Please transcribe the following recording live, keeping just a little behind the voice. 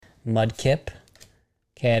Mudkip,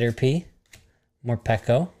 Caterpie,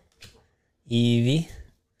 Morpeko, Eevee,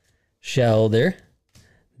 Shelder,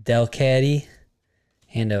 Delcatty,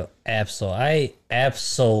 and a Absol. I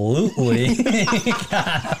absolutely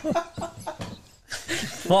got him.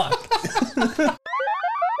 Fuck.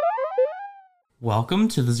 Welcome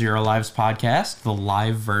to the Zero Lives podcast, the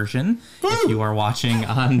live version. Woo! If you are watching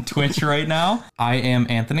on Twitch right now, I am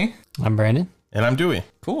Anthony. I'm Brandon. And I'm Dewey.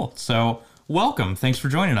 Cool. So, welcome. Thanks for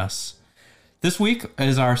joining us. This week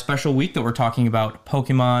is our special week that we're talking about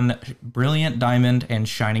Pokemon Brilliant Diamond and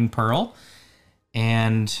Shining Pearl.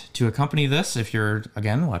 And to accompany this, if you're,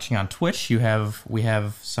 again, watching on Twitch, we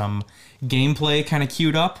have some gameplay kind of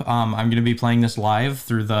queued up. I'm going to be playing this live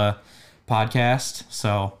through the podcast,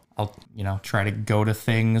 so I'll, try to go to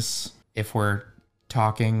things if we're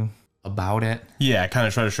talking about it. Yeah, kind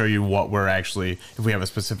of try to show you what we're actually, if we have a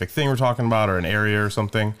specific thing we're talking about or an area or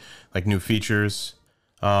something, like new features,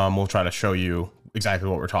 we'll try to show you exactly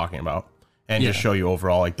what we're talking about and just show you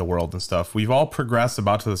overall like the world and stuff. We've all progressed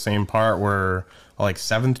about to the same part. We're like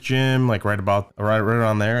 7th gym, like right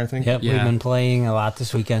around there, I think. Yep, we've been playing a lot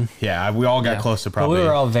this weekend. Yeah, we all got close to probably. But we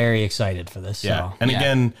were all very excited for this. Yeah, so. and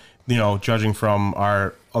again, judging from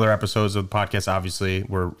our other episodes of the podcast, obviously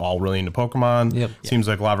we're all really into Pokemon. Yep. Seems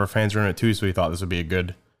like a lot of our fans are in it too, so we thought this would be a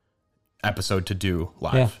good episode to do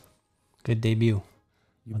live. Yeah. Good debut.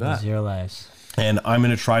 You bet. Zero Lives. And I'm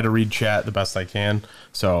going to try to read chat the best I can.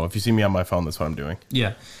 So if you see me on my phone, that's what I'm doing.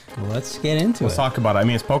 Yeah. Well, let's get into Let's it. talk about it. I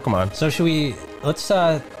mean, it's Pokemon. So let's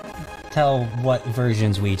tell what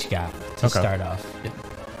versions we each got to start off.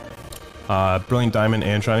 Brilliant Diamond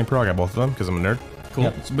and Shining Pearl. I got both of them because I'm a nerd. Cool.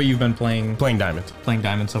 Yep. But you've been playing Diamond. Playing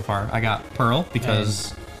Diamond so far. I got Pearl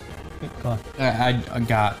because Go on.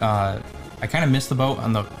 I kind of missed the boat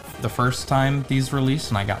on the first time these released,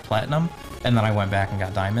 and I got Platinum, and then I went back and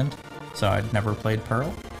got Diamond. So I'd never played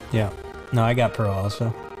Pearl. Yeah. No, I got Pearl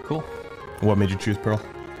also. Cool. What made you choose Pearl?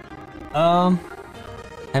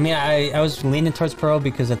 I mean, I was leaning towards Pearl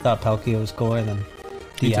because I thought Palkia was cooler than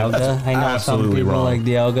Dialga. That's I know some absolutely people wrong. like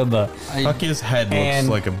Dialga, but Palkia's head looks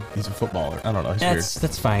like he's a footballer. I don't know. He's weird.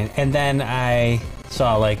 that's fine. And then I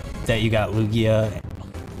saw like that you got Lugia,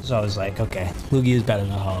 so I was like, okay, Lugia is better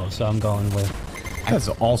than Ho, so I'm going with That's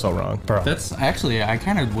also wrong. Pearl. That's actually, I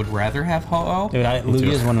kind of would rather have Ho-Oh. Dude,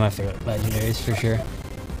 Lugia is one of my favorite legendaries for sure.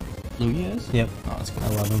 Lugia is? Yep. Oh, that's cool. I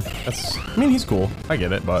love him. I mean, he's cool. I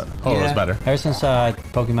get it, but is better. Ever since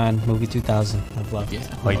Pokemon movie 2000, I've loved it.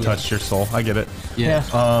 Like touched your soul. I get it. Yeah.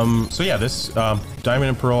 So yeah, this Diamond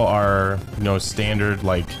and Pearl are standard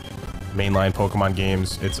like mainline Pokemon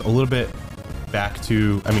games. It's a little bit back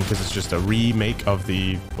to because it's just a remake of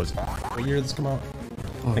what year did this come out?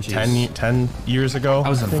 Oh, Like 10 years ago. I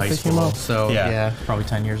was in think high they came school, out. so yeah, probably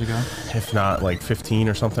 10 years ago. If not like 15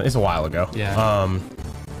 or something. It's a while ago. Yeah.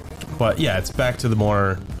 But yeah, it's back to the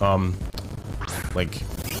more like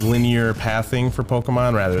linear pathing for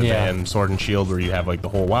Pokemon rather than Sword and Shield where you have like the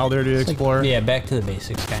whole wild area to explore. Yeah, back to the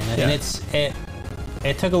basics kind of. Yeah. And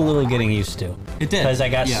it took a little getting used to. It did. Because I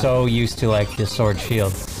got so used to like the Sword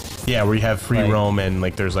Shield. Yeah, where you have free Like- roam and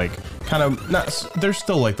like there's like kind of not there's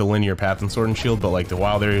still like the linear path in Sword and Shield, but like the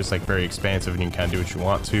wild area is like very expansive and you can kind of do what you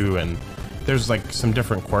want to, and there's like some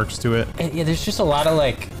different quirks to it. Yeah, there's just a lot of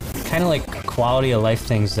like kind of like quality of life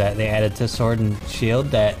things that they added to Sword and Shield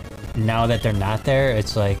that now that they're not there,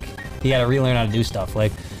 it's like you got to relearn how to do stuff.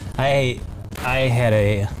 Like I had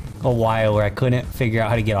a while where I couldn't figure out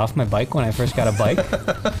how to get off my bike when I first got a bike.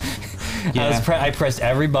 I pressed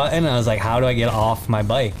every button and I was like, how do I get off my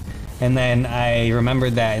bike? And then I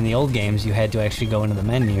remembered that in the old games you had to actually go into the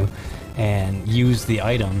menu and use the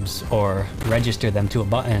items or register them to a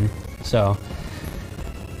button. So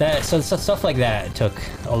stuff like that took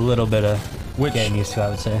a little bit of getting used to, I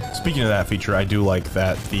would say. Speaking of that feature, I do like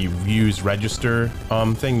that the use register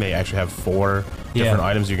thing. They actually have 4 different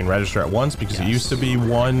items you can register at once because it used to be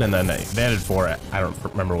 1 and then they added 4. I don't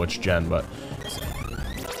remember which gen, but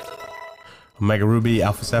Omega Ruby,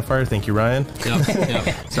 Alpha Sapphire. Thank you, Ryan. Yep.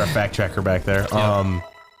 It's our fact checker back there.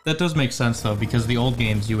 That does make sense though, because the old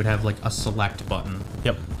games you would have like a select button.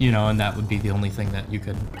 Yep. And that would be the only thing that you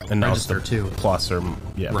could And now it's register the to. plus or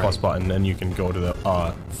plus button, and you can go to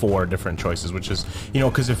the 4 different choices, which is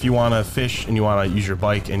because if you want to fish and you want to use your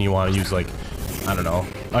bike and you want to use like I don't know,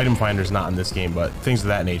 item finder's not in this game, but things of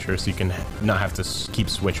that nature, so you can not have to keep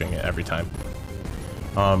switching it every time.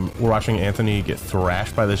 We're watching Anthony get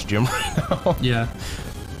thrashed by this gym right now. Yeah.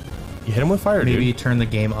 You hit him with fire, Maybe dude. turn the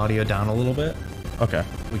game audio down a little bit. Okay.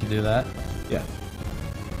 We could do that. Yeah.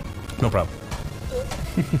 No problem.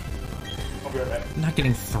 I'll be right back. I'm not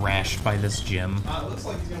getting thrashed by this gym. Looks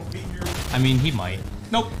like he's gonna beat your... I mean, he might.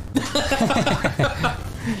 Nope.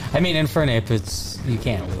 I mean, Infernape, you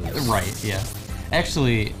can't lose. Right, yeah.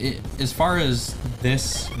 Actually, as far as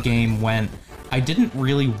this game went, I didn't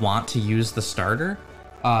really want to use the starter.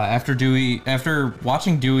 After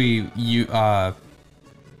watching Dewey play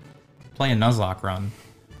a Nuzlocke run,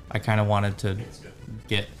 I kind of wanted to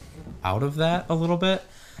get out of that a little bit.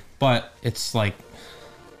 But it's like,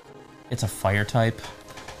 it's a fire type.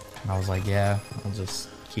 And I was like, yeah, I'll just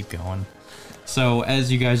keep going. So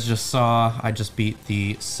as you guys just saw, I just beat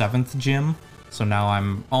the 7th gym. So now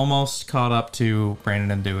I'm almost caught up to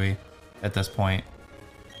Brandon and Dewey at this point.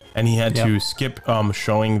 And he had to skip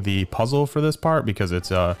showing the puzzle for this part because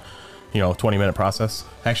it's a 20-minute process.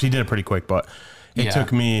 Actually, he did it pretty quick, but it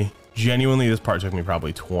took me genuinely. This part took me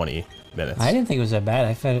probably 20 minutes. I didn't think it was that bad.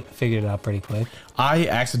 I figured it out pretty quick. I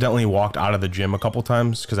accidentally walked out of the gym a couple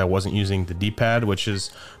times because I wasn't using the D-pad, which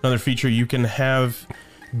is another feature. You can have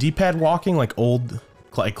D-pad walking like old,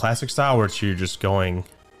 like classic style, where you're just going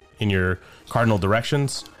in your cardinal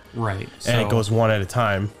directions, right? And it goes one at a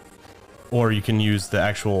time. Or you can use the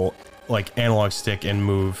actual like analog stick and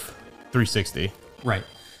move 360. Right.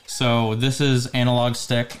 So this is analog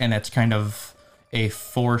stick, and it's kind of a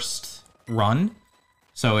forced run.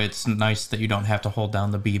 So it's nice that you don't have to hold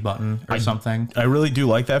down the B button or something. I really do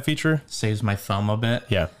like that feature. Saves my thumb a bit.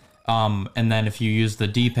 Yeah. And then if you use the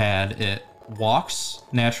D-pad, it walks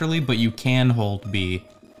naturally, but you can hold B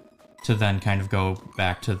to then kind of go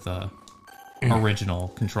back to the original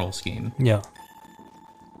control scheme. Yeah.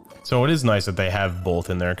 So it is nice that they have both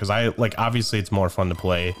in there because obviously it's more fun to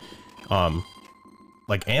play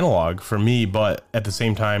like analog for me, but at the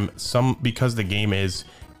same time, because the game is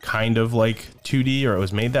kind of like 2D, or it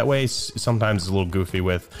was made that way, sometimes it's a little goofy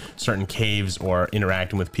with certain caves or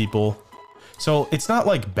interacting with people. So it's not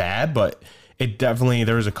like bad, but it definitely,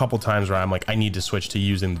 there was a couple times where I'm like, I need to switch to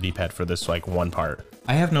using the D-pad for this like one part.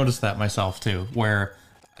 I have noticed that myself too, where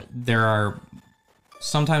there are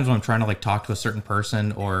sometimes when I'm trying to like talk to a certain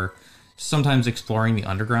person, or sometimes exploring the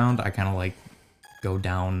underground, I kind of like go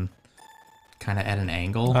down kind of at an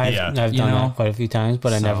angle. I've done that quite a few times,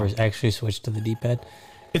 but I never actually switched to the D-pad.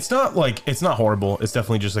 It's not horrible. It's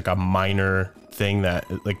definitely just like a minor thing that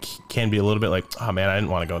like can be a little bit like, oh man, I didn't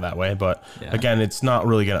want to go that way. But again, it's not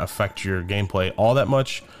really going to affect your gameplay all that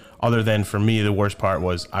much. Other than for me, the worst part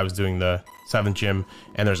was I was doing the 7th gym,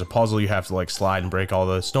 and there's a puzzle you have to like slide and break all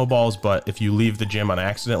the snowballs. But if you leave the gym on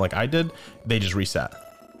accident, like I did, they just reset.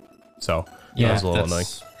 So that was a little annoying.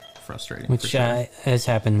 Frustrating. Which has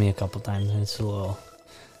happened to me a couple times, and it's a little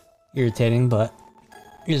irritating, but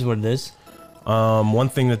it is what it is. One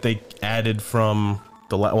thing that they added from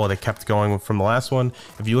they kept going from the last one.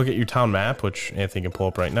 If you look at your town map, which Anthony can pull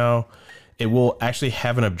up right now, it will actually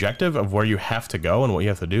have an objective of where you have to go and what you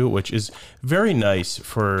have to do, which is very nice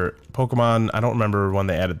for Pokemon. I don't remember when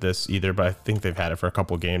they added this either, but I think they've had it for a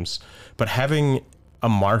couple of games. But having a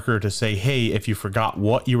marker to say, hey, if you forgot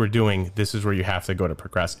what you were doing, this is where you have to go to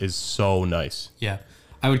progress is so nice. Yeah.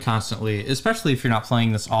 I would constantly, especially if you're not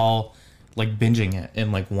playing this all, like binging it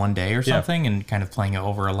in like one day or something and kind of playing it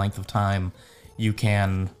over a length of time, you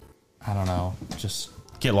can, I don't know, just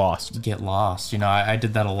get lost. You know, I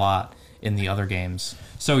did that a lot in the other games.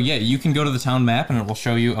 So yeah, you can go to the town map and it will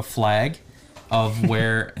show you a flag of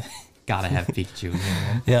where gotta have Pikachu.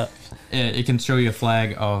 Yeah. It can show you a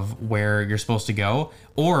flag of where you're supposed to go.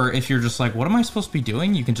 Or if you're just like, what am I supposed to be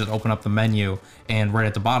doing? You can just open up the menu and right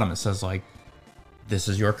at the bottom it says like, this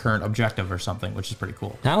is your current objective or something, which is pretty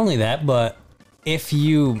cool. Not only that, but if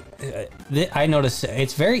you, I noticed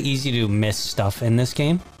it's very easy to miss stuff in this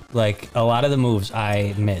game. Like a lot of the moves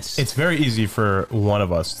I missed. It's very easy for one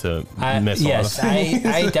of us to miss. Yes, a lot of things.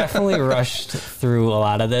 I definitely rushed through a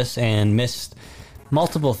lot of this and missed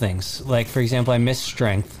multiple things. Like for example, I missed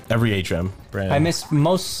strength. Every HM, Brandon. I missed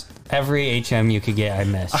every HM you could get. I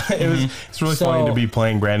missed. It's really funny to be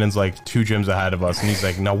playing Brandon's like 2 gyms ahead of us, and he's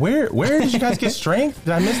like, "Now where did you guys get strength?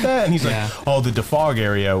 Did I miss that?" And he's like, "Oh, the defog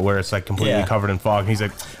area where it's like completely covered in fog." And he's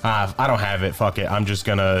like, "I don't have it. Fuck it. I'm just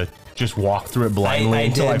gonna just walk through it blindly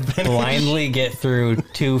until I finish." Blindly get through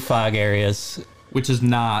 2 fog areas, which is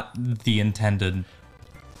not the intended.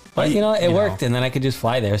 But it worked, and then I could just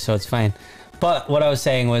fly there, so it's fine. But what I was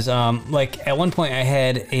saying was, like at one point I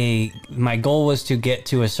had my goal was to get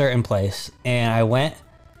to a certain place, and I went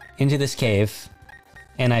into this cave,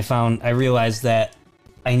 and I realized that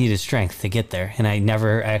I needed strength to get there, and I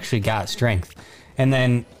never actually got strength. And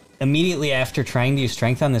then immediately after trying to use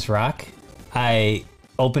strength on this rock, I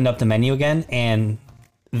opened up the menu again, and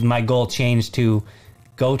my goal changed to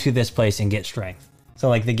go to this place and get strength. So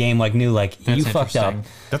like the game like knew like That's you fucked up.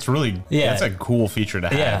 interesting. That's really Yeah. that's a cool feature to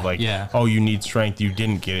have. Yeah. Like, Yeah. oh, you need strength, you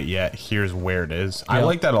didn't get it yet. Here's where it is. I Yeah.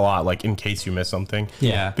 like that a lot. Like in case you miss something.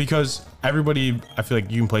 Yeah. Because everybody, I feel like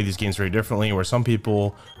you can play these games very differently. Where some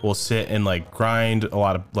people will sit and like grind a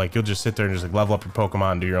lot of like you'll just sit there and just like level up your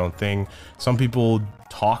Pokemon, do your own thing. Some people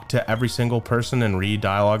talk to every single person and read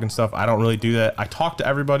dialogue and stuff. I don't really do that. I talk to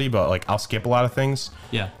everybody, but like I'll skip a lot of things.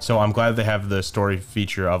 Yeah. So I'm glad they have the story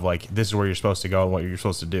feature of like this is where you're supposed to go and what you're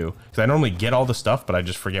supposed to do. Because I normally get all the stuff, but I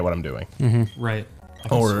just forget what I'm doing. Right.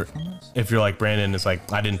 Or if you're like Brandon, it's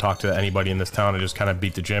like I didn't talk to anybody in this town. I just kind of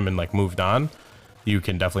beat the gym and like moved on. You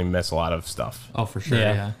can definitely miss a lot of stuff. Oh, for sure.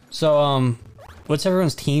 Yeah. So what's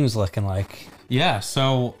everyone's teams looking like? Yeah.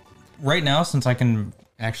 So right now, since I can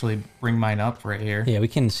actually bring mine up right here. Yeah, we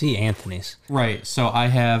can see Anthony's. Right. So I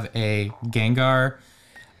have a Gengar,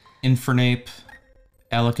 Infernape,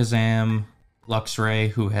 Alakazam, Luxray,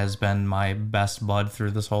 who has been my best bud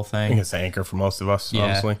through this whole I thing. think it's the anchor for most of us, Yeah.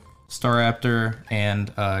 honestly. Staraptor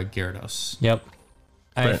and Gyarados. Yep.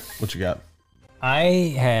 Brent, what you got?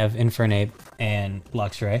 I have Infernape and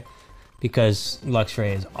Luxray because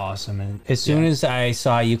Luxray is awesome. And as soon as I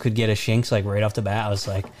saw you could get a Shinx like right off the bat, I was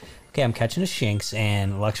like, okay, I'm catching a Shinx,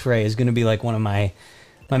 and Luxray is going to be like one of my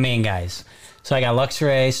main guys. So I got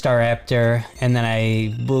Luxray, Staraptor, and then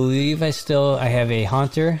I believe I have a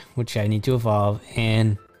Haunter, which I need to evolve,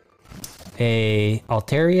 and a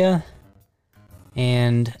Altaria,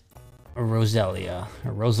 and a Roselia,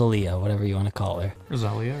 or Rosalia, whatever you want to call her.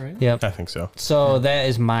 Rosalia, right? Yep. I think so. So that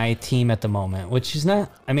is my team at the moment, which is not.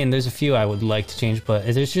 I mean, there's a few I would like to change, but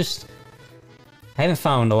there's just. I haven't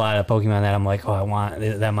found a lot of Pokemon that I'm like, oh, I want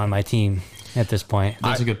them on my team at this point.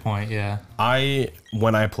 That's a good point. Yeah.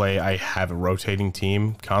 When I play, I have a rotating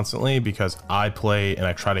team constantly because I play and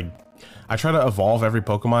I try to evolve every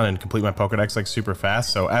Pokemon and complete my Pokedex like super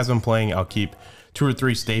fast. So as I'm playing, I'll keep 2 or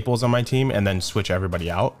 3 staples on my team and then switch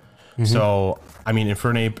everybody out. So, I mean,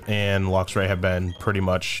 Infernape and Luxray have been pretty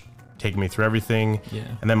much taking me through everything. Yeah.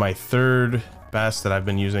 And then my third best that I've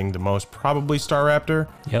been using the most, probably Staraptor.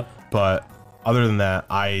 Yep. But other than that,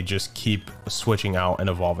 I just keep switching out and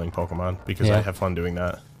evolving Pokemon because I Yeah. have fun doing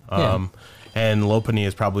that. Yeah. And Lopunny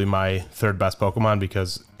is probably my third best Pokemon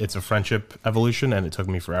because it's a friendship evolution and it took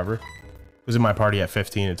me forever. It was in my party at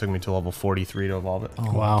 15. It took me to level 43 to evolve it.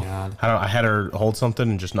 Oh Wow. my god. I had her hold something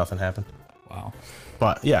and just nothing happened. Wow.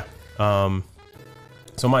 But yeah,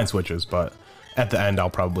 so mine switches, but at the end I'll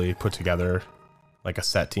probably put together like a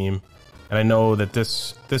set team. And I know that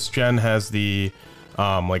this gen has the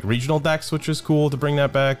like regional decks, which is cool to bring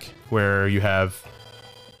that back, where you have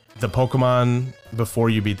the Pokemon before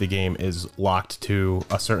you beat the game is locked to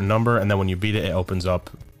a certain number, and then when you beat it, it opens up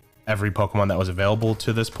every Pokemon that was available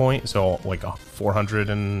to this point. So like a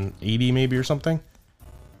 480 maybe or something.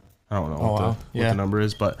 I don't know what the number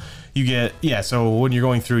is, but you get, so when you're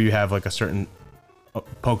going through, you have like a certain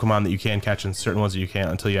Pokemon that you can catch and certain ones that you can't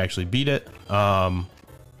until you actually beat it.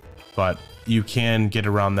 But you can get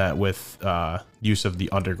around that with use of the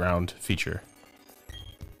underground feature,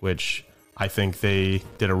 which I think they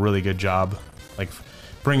did a really good job, like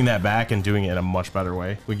bringing that back and doing it in a much better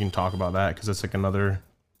way. We can talk about that because it's like another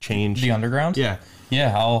change. The underground? Yeah.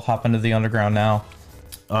 Yeah, I'll hop into the underground now.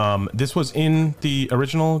 This was in the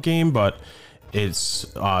original game, but it's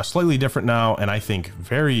slightly different now, and I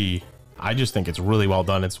just think it's really well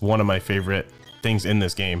done. It's one of my favorite things in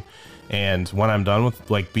this game. And when I'm done with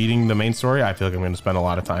like beating the main story, I feel like I'm going to spend a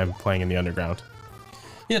lot of time playing in the underground.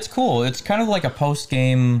 Yeah, it's cool. It's kind of like a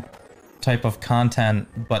post-game type of content,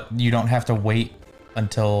 but you don't have to wait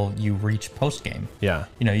until you reach post-game. Yeah.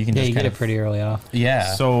 You know, you can Yeah, just you kind get of it pretty early off.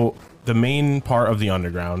 Yeah. So the main part of the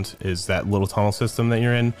underground is that little tunnel system that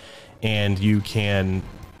you're in, and you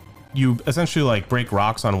essentially like break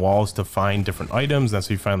rocks on walls to find different items. That's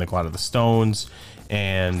how you find like a lot of the stones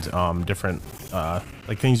and different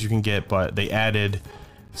like things you can get. But they added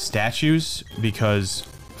statues because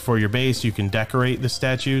for your base you can decorate the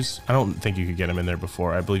statues. I don't think you could get them in there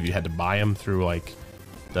before. I believe you had to buy them through like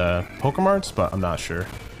the Pokemarts, but I'm not sure.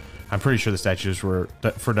 I'm pretty sure the statues were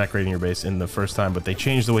for decorating your base in the first time, but they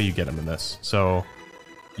changed the way you get them in this. So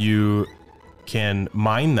you can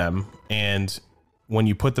mine them, and when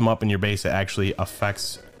you put them up in your base, it actually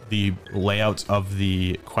affects the layouts of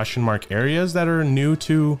the question mark areas that are new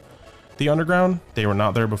to the underground. They were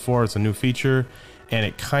not there before. It's a new feature, and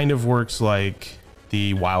it kind of works like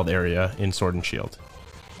the wild area in Sword and Shield.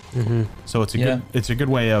 So it's a good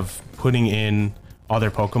way of putting in other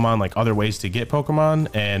Pokemon, like other ways to get Pokemon,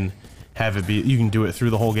 and have it be, you can do it through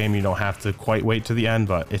the whole game. You don't have to quite wait to the end,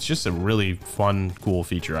 but it's just a really fun, cool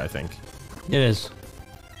feature, I think. It is.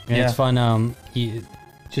 And Yeah. it's fun. You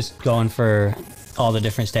just going for all the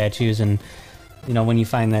different statues, and you know when you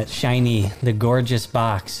find that shiny, the gorgeous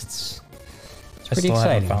box, it's pretty still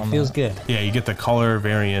haven't exciting. found It feels that. good. Yeah, you get the color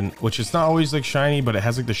variant, which it's not always like shiny, but it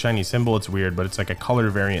has like the shiny symbol. It's weird, but it's like a color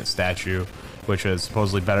variant statue, which has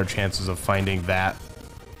supposedly better chances of finding that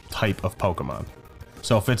type of Pokemon.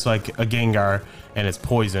 So if it's like a Gengar and it's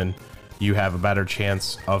poison, you have a better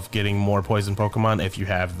chance of getting more poison Pokemon if you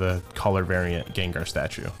have the color variant Gengar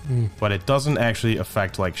statue. But it doesn't actually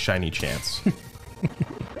affect like shiny chance.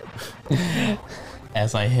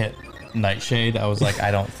 As I hit Nightshade, I was like,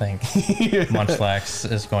 I don't think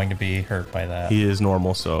Munchlax is going to be hurt by that. He is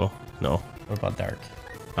normal, so no. What about Dark?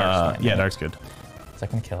 Yeah, Dark's good. Is that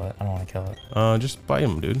going to kill it? I don't want to kill it. Just bite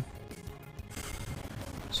him, dude.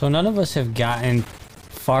 So none of us have gotten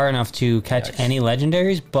far enough to catch Yikes. any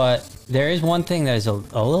legendaries, but there is one thing that is a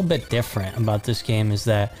little bit different about this game is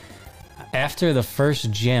that after the first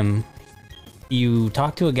gym, you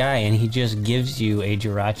talk to a guy and he just gives you a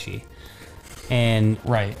Jirachi. And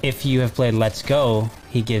Right. if you have played Let's Go,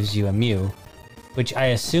 he gives you a Mew, which I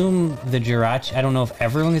assume the Jirachi, I don't know if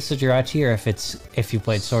everyone gets the Jirachi or if you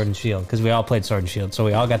played Sword and Shield, because we all played Sword and Shield, so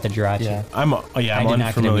we all got the Jirachi. Yeah. I'm I I'm did not get a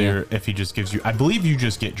unfamiliar Mew. if he just gives you. I believe you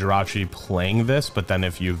just get Jirachi playing this, but then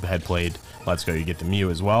if you had played Let's Go, you get the Mew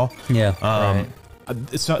as well. Yeah. Right.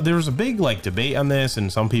 So there was a big like debate on this, and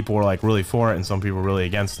some people were like really for it, and some people were really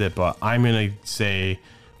against it. But I'm gonna say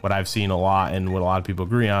what I've seen a lot, and what a lot of people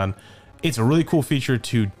agree on. It's a really cool feature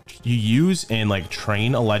to you use and like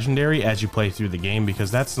train a legendary as you play through the game,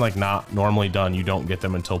 because that's like not normally done. You don't get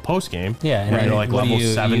them until post game. Yeah, and where you're like what level do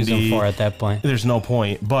you 70 use them for at that point? There's no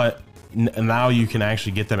point, but now you can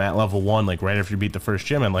actually get them at level 1, like right after you beat the first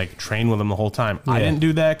gym, and like train with them the whole time. I Yeah. didn't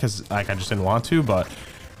do that because like I just didn't want to, but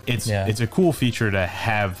it's a cool feature to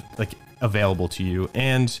have like available to you.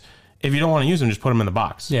 And if you don't want to use them, just put them in the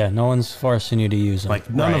box. Yeah, no one's forcing you to use them. Like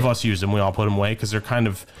none of us use them. We all put them away because they're kind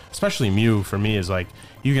of, especially Mew for me is like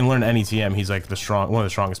you can learn any TM. He's like one of the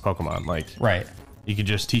strongest Pokemon. Like Right. you could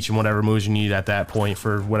just teach him whatever moves you need at that point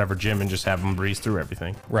for whatever gym and just have him breeze through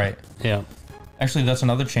everything. Right. yeah. Actually, that's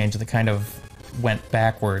another change that kind of went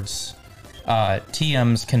backwards.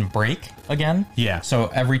 TMs can break again. Yeah. So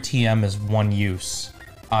every TM is one use.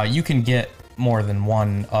 You can get more than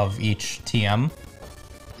one of each TM.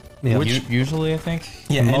 Yeah. Usually, I think.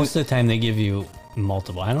 Yeah, Most of the time they give you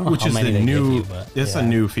multiple. I don't know which how is many the they new. give you, but It's yeah. a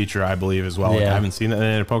new feature, I believe, as well. Like, Yeah. I haven't seen that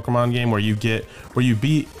in a Pokemon game where you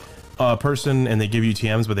beat a person and they give you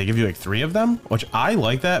TMs, but they give you like 3 of them, which I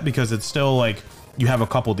like that because it's still like you have a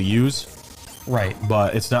couple to use, Right.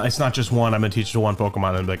 but it's not just one. I'm gonna teach it to one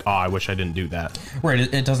Pokemon and be like, oh, I wish I didn't do that. Right.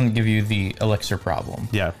 It doesn't give you the elixir problem.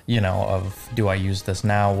 Yeah. You know, of do I use this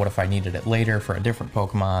now? What if I needed it later for a different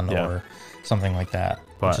Pokemon Yeah. or something like that,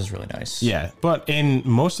 But- which is really nice. Yeah, but in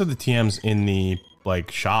most of the TMs in the like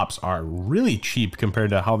shops are really cheap compared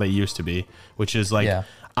to how they used to be, which is like Yeah.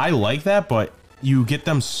 I like that, but you get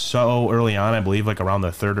them so early on, I believe like around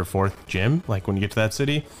the 3rd or 4th gym, like when you get to that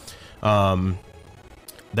city,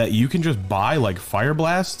 that you can just buy like Fire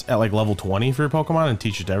Blast at like level 20 for your Pokemon and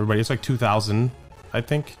teach it to everybody. It's like 2,000, I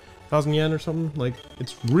think, 1,000 yen or something. Like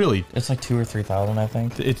it's really, It's like 2,000 or 3,000, I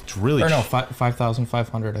think. it's really Or no,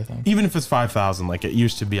 5,500, I think. even if it's 5,000, like it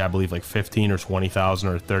used to be, I believe, like 15 or 20,000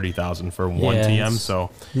 or 30,000 for one Yeah, TM. it's- So,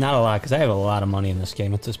 not a lot because I have a lot of money in this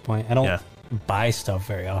game at this point. I don't Yeah. buy stuff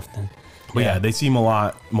very often. but yeah, they seem a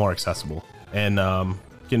lot more accessible. And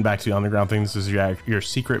getting back to the underground thing, this is your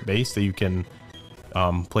secret base that you can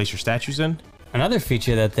place your statues in. Another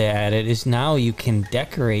feature that they added is now you can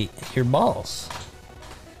decorate your balls,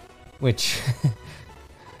 which,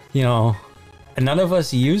 you know, none of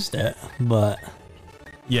us used it, but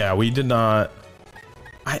Yeah, we did not.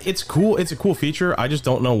 It's cool. It's a cool feature. I just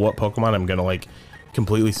don't know what Pokemon I'm gonna like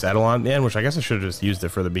completely settle on at the end, which I guess I should have just used it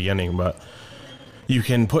for the beginning. But you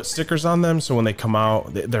can put stickers on them, so when they come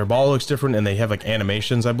out, their ball looks different, and they have like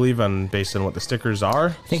animations, I believe, on based on what the stickers are.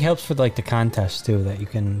 I think it helps with like the contest too that you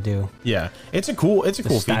can do. Yeah, it's a cool The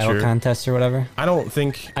style feature. contest or whatever. I don't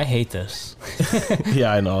think. I hate this.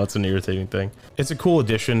 Yeah, I know it's an irritating thing. It's a cool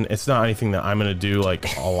addition. It's not anything that I'm gonna do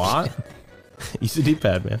like a lot. Use the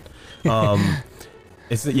D-pad, man.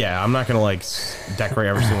 I'm not gonna like decorate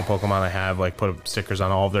every single Pokemon I have, like put stickers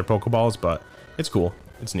on all of their Pokeballs, but it's cool.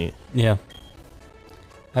 It's neat. Yeah.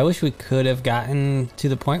 I wish we could have gotten to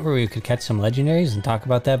the point where we could catch some legendaries and talk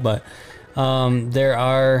about that, but there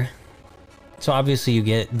are. So obviously you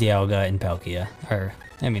get Dialga and Palkia, or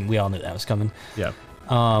I mean we all knew that was coming. Yeah.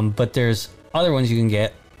 But there's other ones you can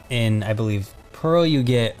get. In I believe Pearl you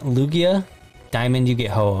get Lugia, Diamond you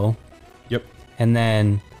get Ho-Oh, Yep. and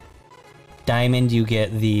then Diamond you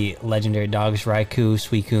get the legendary dogs Raikou,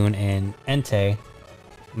 Suicune, and Entei.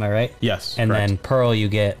 Am I right? Yes, And correct. then Pearl, you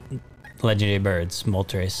get legendary birds,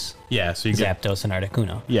 Moltres, Yeah, so you get Zapdos, and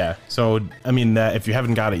Articuno. yeah. So I mean that if you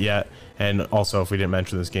haven't got it yet, and also if we didn't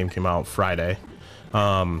mention this game came out Friday,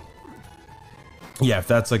 yeah, if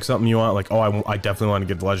that's like something you want, like I definitely want to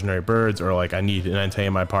get the legendary birds, or like I need an Entei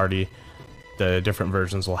in my party, the different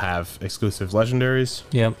versions will have exclusive legendaries.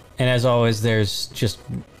 Yep. And as always, there's just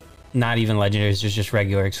not even legendaries, there's just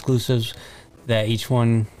regular exclusives that each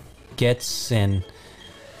one gets, and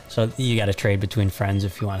so you got to trade between friends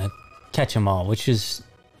if you want to catch them all, which is,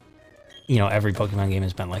 every Pokemon game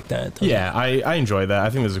has been like that. Yeah, I enjoy that. I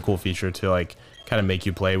think this is a cool feature to like kind of make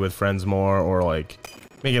you play with friends more, or like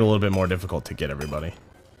make it a little bit more difficult to get everybody.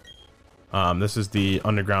 This is the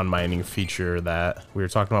underground mining feature that we were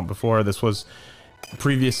talking about before. This was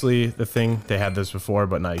previously the thing. They had this before,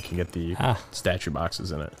 but now you can get the statue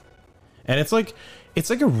boxes in it. And it's like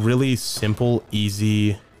a really simple,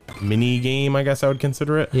 easy mini game, I guess I would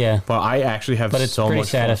consider it. Yeah. But I actually have But it's so pretty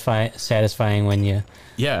much fun. satisfying when you...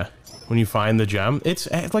 Yeah. When you find the gem, it's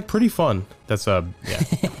like pretty fun. That's yeah.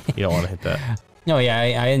 You don't want to hit that. No, yeah,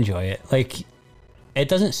 I enjoy it. Like, it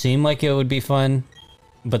doesn't seem like it would be fun,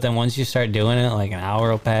 but then once you start doing it, like an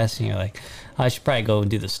hour will pass, and you're like, I should probably go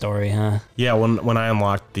do the story, huh? Yeah, when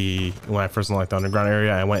I first unlocked the underground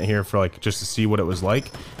area, I went here for like just to see what it was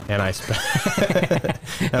like, and I spent.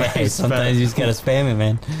 Sometimes you just gotta spam it,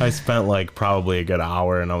 man. I spent like probably a good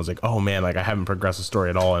hour, and I was like, oh man, like I haven't progressed the story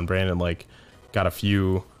at all. And Brandon like got a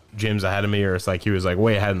few gyms ahead of me, or it's like he was like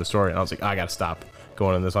way ahead in the story, and I was like, I gotta stop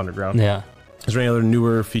going in this underground. Yeah. Is there any other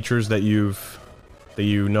newer features that you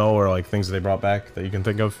know, or like things that they brought back that you can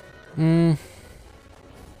think of? I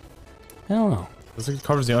don't know. This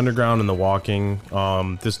covers the underground and the walking.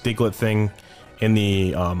 This Diglett thing in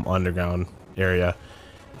the underground area.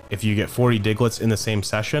 If you get 40 Diglets in the same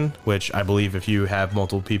session, which I believe if you have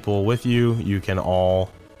multiple people with you, you can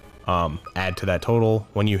all add to that total.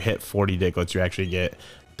 When you hit 40 Diglets, you actually get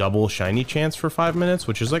double shiny chance for 5 minutes,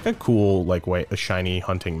 which is like a cool a shiny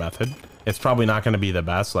hunting method. It's probably not going to be the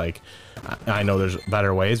best. Like I know there's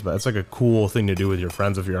better ways, but it's like a cool thing to do with your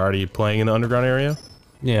friends if you're already playing in the underground area.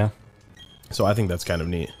 Yeah. So I think that's kind of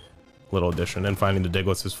neat. Little addition, and finding the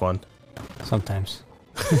Diglets is fun. Sometimes.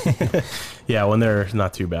 Yeah, when they're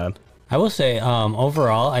not too bad. I will say,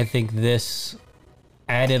 overall, I think this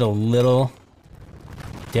added a little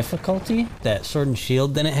difficulty that Sword and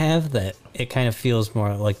Shield didn't have, that it kind of feels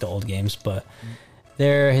more like the old games, but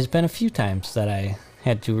there has been a few times that I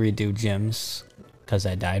had to redo gyms because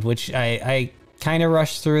I died, which I kind of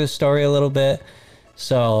rushed through the story a little bit,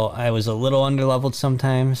 so I was a little underleveled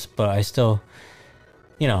sometimes, but I still,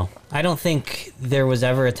 I don't think there was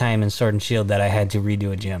ever a time in Sword and Shield that I had to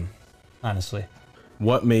redo a gym, honestly.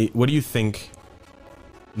 What do you think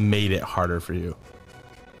made it harder for you?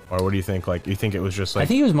 Or what do you think? Like, you think it was just like... I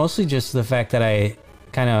think it was mostly just the fact that I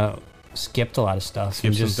kind of skipped a lot of stuff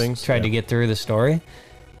and just tried to get through the story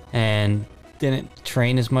and didn't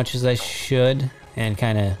train as much as I should and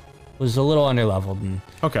kind of was a little underleveled. And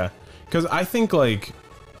okay. Because I think, like,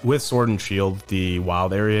 with Sword and Shield, the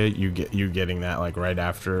wild area, you getting that, like, right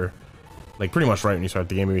after... Like, pretty much right when you start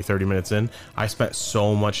the game, maybe 30 minutes in. I spent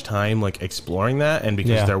so much time, like, exploring that, and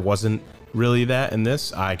because there wasn't really that in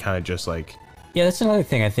this, I kind of just, like... Yeah, that's another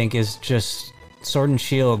thing I think is just Sword and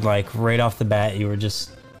Shield, like, right off the bat, you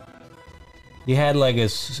had, like, a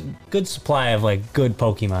good supply of, like, good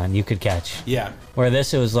Pokemon you could catch. Yeah. Where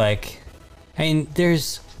this, it was like... I mean,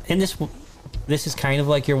 this is kind of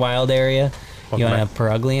like your wild area. You want to have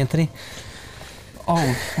Perugly, Anthony? Oh,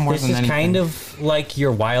 more this than is anything. kind of like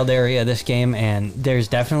your wild area, this game, and there's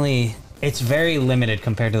definitely... It's very limited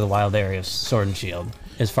compared to the wild area of Sword and Shield,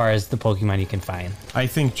 as far as the Pokemon you can find. I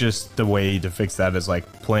think just the way to fix that is,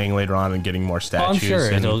 like, playing later on and getting more statues. I'm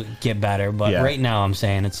sure it'll get better, but right now I'm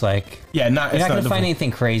saying it's like... Yeah, you're not going to find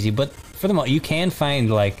anything crazy, but for the most, you can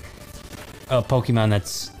find, like, a Pokemon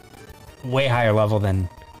that's way higher level than...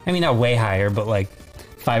 I mean, not way higher, but, like,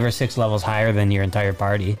 5 or 6 levels higher than your entire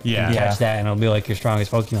party. Yeah. You can catch that, and it'll be like your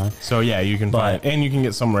strongest Pokemon. So yeah, you can find, and you can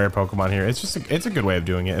get some rare Pokemon here. It's just it's a good way of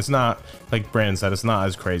doing it. It's not, like Brandon said, it's not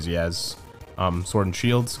as crazy as Sword and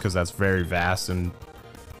Shields, because that's very vast,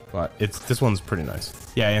 but this one's pretty nice.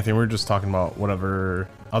 Yeah, Anthony, we're just talking about whatever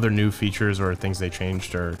other new features or things they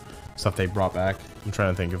changed or stuff they brought back. I'm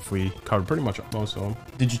trying to think if we covered pretty much most of them.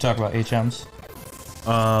 Did you talk about HMs?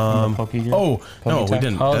 No, we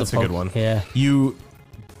didn't. Oh, That's a good one. Yeah. You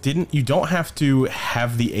don't have to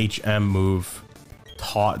have the HM move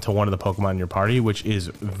taught to one of the Pokemon in your party, which is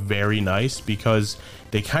very nice because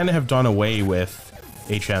they kind of have done away with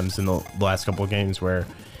HMs in the last couple of games where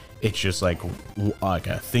it's just like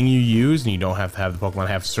a thing you use and you don't have to have the Pokemon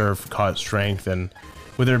have Surf, Cut, Strength, and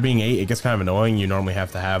with there being 8, it gets kind of annoying. You normally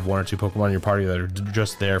have to have 1 or 2 Pokemon in your party that are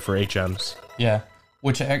just there for HMs. Yeah,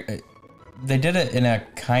 which they did it in a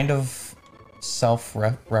kind of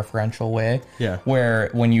self-referential way. Yeah. Where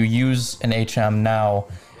when you use an HM now,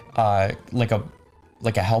 like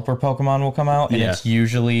a helper Pokemon will come out, and Yeah. it's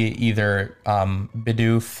usually either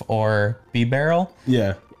Bidoof or B-Barrel,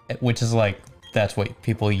 Yeah. which is like that's what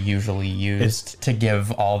people usually use to give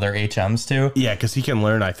all their HMs to. Yeah, because he can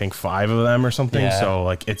learn, I think, 5 of them or something. Yeah. So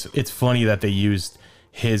like, it's funny that they used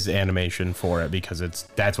his animation for it because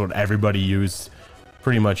that's what everybody used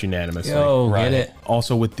pretty much unanimously. Yo, Right. get it.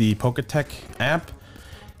 Also with the Poketech app,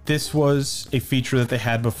 this was a feature that they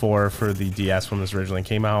had before for the DS when this originally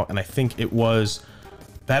came out, and I think it was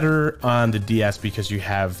better on the DS because you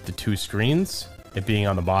have the 2 screens, it being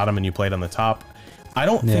on the bottom and you play it on the top. I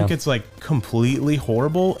don't think Yeah. it's like completely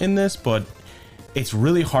horrible in this, but it's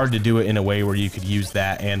really hard to do it in a way where you could use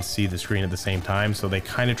that and see the screen at the same time. So they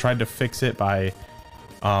kind of tried to fix it by,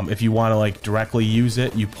 if you want to like directly use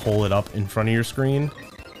it, you pull it up in front of your screen.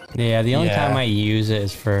 Yeah, the only Yeah. time I use it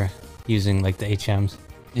is for using like the HMs.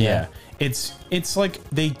 Yeah. It's like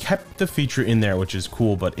they kept the feature in there, which is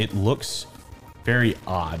cool, but it looks very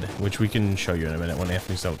odd, which we can show you in a minute when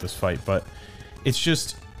Anthony's done with this fight. But it's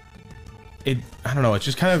just, I don't know, it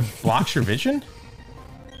just kind of blocks your vision.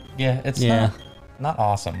 Yeah, it's Yeah. not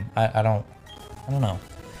awesome. I don't know.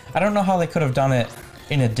 I don't know how they could have done it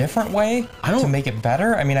in a different way to make it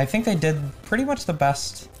better. I mean, I think they did pretty much the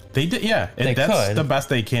best. They did, yeah. They That's could. the best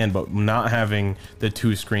they can, but not having the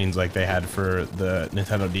 2 screens like they had for the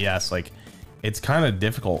Nintendo DS, like, it's kind of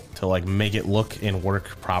difficult to like make it look and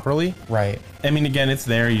work properly. Right. I mean, again, it's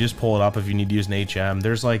there. You just pull it up if you need to use an HM.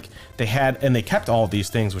 There's like, they kept all of these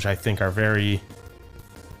things, which I think are very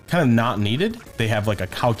kind of not needed. They have like a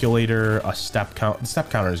calculator, a step count. The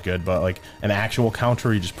step counter is good, but like an actual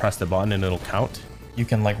counter, you just press the button and it'll count. You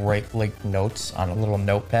can like write like notes on a little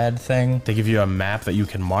notepad thing. They give you a map that you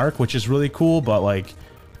can mark, which is really cool, but like,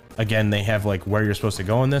 again, they have like where you're supposed to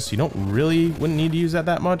go in this. So you wouldn't need to use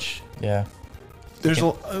that much. Yeah. There's a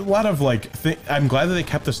lot of like, I'm glad that they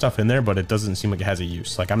kept the stuff in there, but it doesn't seem like it has a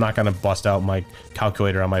use. Like, I'm not going to bust out my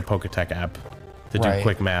calculator on my Poketech app to do Right.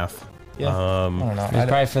 quick math. Yeah. I don't know. It's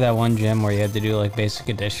probably for that one gym where you had to do like basic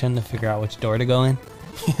addition to figure out which door to go in.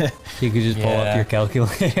 You could just pull up Yeah. your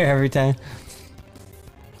calculator every time.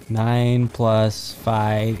 9 plus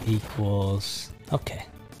 5 equals. Okay,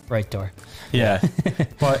 right door. Yeah.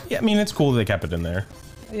 But yeah, I mean, it's cool they kept it in there.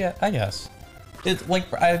 Yeah, I guess. It's like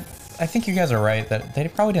I think you guys are right that they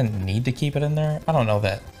probably didn't need to keep it in there. I don't know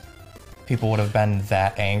that people would have been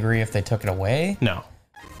that angry if they took it away, No.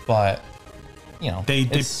 but you know, They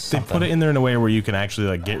put it in there in a way where you can actually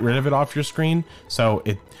like get rid of it off your screen. So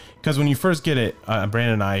because when you first get it,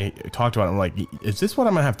 Brandon and I talked about it. I'm like, is this what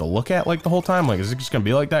I'm gonna have to look at like the whole time? Like, is it just gonna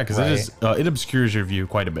be like that? Because it obscures your view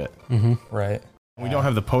quite a bit. right. We don't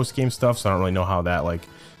have the post game stuff, so I don't really know how that like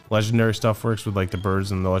legendary stuff works with like the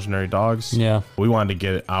birds and the legendary dogs. Yeah. We wanted to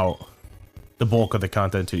get it out the bulk of the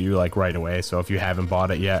content to you like right away. So if you haven't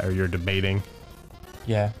bought it yet or you're debating,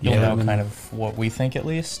 Yeah, you'll Yeah. know kind of what we think at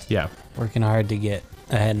least. yeah. Working hard to get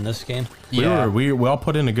ahead in this game. Yeah. We all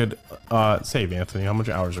put in a good save, Anthony. How much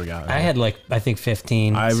hours we got? I had like, I think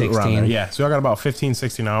 15, around there. 16. Yeah, so I got about 15,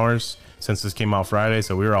 16 hours since this came out Friday,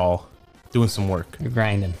 so we were all doing some work. You're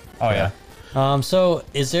grinding. Oh yeah. So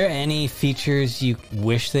is there any features you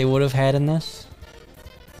wish they would have had in this?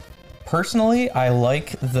 Personally, I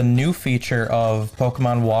like the new feature of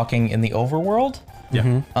Pokemon walking in the overworld.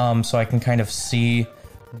 Yeah. So I can kind of see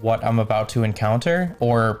what I'm about to encounter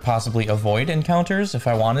or possibly avoid encounters if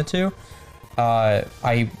I wanted to.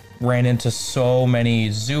 I ran into so many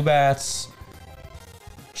Zubats,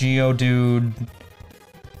 Geodude.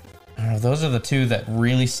 I don't know, those are the 2 that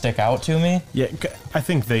really stick out to me. Yeah, I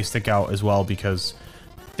think they stick out as well because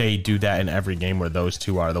they do that in every game where those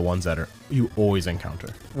 2 are the ones that you always encounter.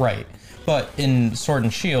 Right. But in Sword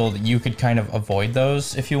and Shield, you could kind of avoid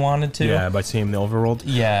those if you wanted to. Yeah, by seeing the overworld.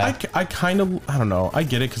 Yeah. I kind of, I don't know. I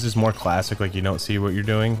get it because it's more classic. Like, you don't see what you're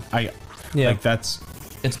doing. Yeah. Like, that's...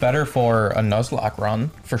 It's better for a Nuzlocke run,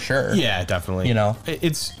 for sure. Yeah, definitely. You know?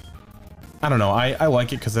 It's... I don't know. I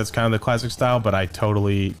like it because that's kind of the classic style, but I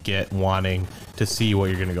totally get wanting to see what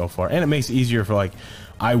you're going to go for. And it makes it easier for, like,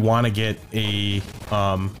 I want to get a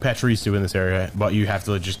Pachirisu in this area, but you have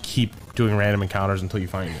to just keep doing random encounters until you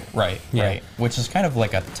find it. Right, Yeah. right. Which is kind of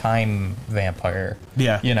like a time vampire.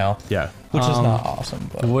 Yeah. You know? Yeah. Which is not awesome.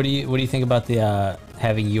 But... What do you think about the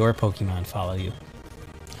having your Pokemon follow you?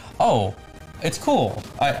 Oh, it's cool.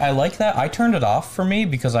 I like that. I turned it off for me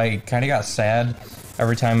because I kind of got sad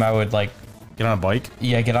every time I would, like, Get on a bike.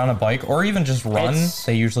 Yeah, get on a bike or even just run. It's-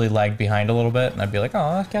 They usually lag behind a little bit, and I'd be like,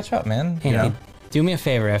 "Oh, catch up, man." Hey, Yeah. do me a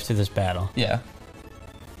favor after this battle. Yeah.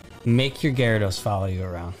 Make your Gyarados follow you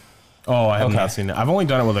around. Oh, I have Okay. not seen it. I've only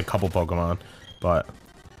done it with a couple Pokemon, but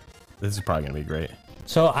this is probably gonna be great.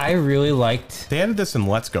 So I really liked They added this in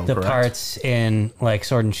Let's Go, the correct? parts in like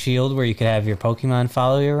Sword and Shield where you could have your Pokemon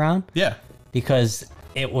follow you around, Yeah. because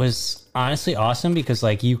it was honestly awesome, because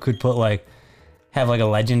like you could put like have like a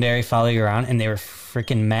legendary follow you around, and they were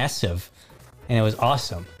freaking massive, and it was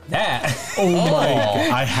awesome. That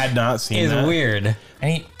I had not seen is that. weird.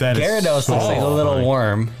 And he, That is Gyarados so looks like a little funny.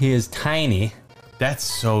 worm. He is tiny. That's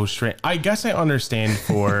so strange. I guess I understand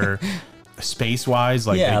for space wise,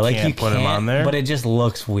 like Yeah, they like can't you put can't, him on there. but it just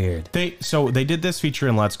looks weird. They did this feature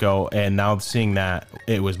in Let's Go, and now seeing that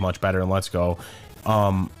it was much better in Let's Go.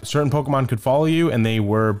 Certain Pokemon could follow you, and they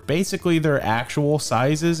were basically their actual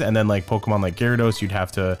sizes. And then like Pokemon like Gyarados, you'd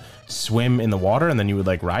have to swim in the water, and then you would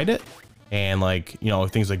like ride it. And like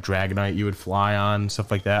things like Dragonite, you would fly on,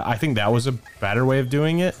 stuff like that. I think that was a better way of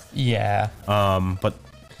doing it. yeah. But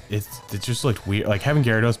it just looked weird. Like having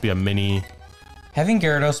Gyarados be a mini. Having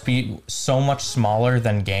Gyarados be so much smaller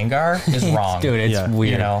than Gengar is wrong. Dude, it's Yeah.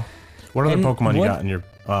 weird. You know? What other And Pokemon you what- got in your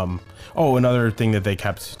oh, another thing that they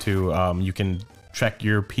kept too, you can check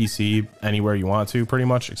your PC anywhere you want to, pretty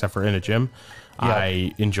much, except for in a gym. Yeah.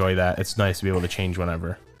 I enjoy that. It's nice to be able to change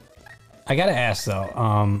whenever. I gotta ask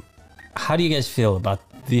though, how do you guys feel about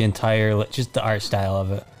the entire, just the art style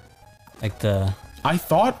of it, like the I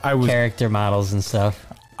thought I was character models and stuff?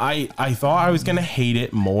 I thought I was gonna hate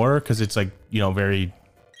it more because it's like very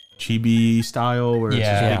chibi style where it's just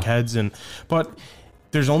Yeah. big heads but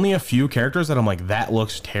there's only a few characters that I'm like, that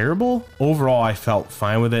looks terrible. Overall, I felt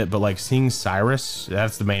fine with it, but like seeing Cyrus,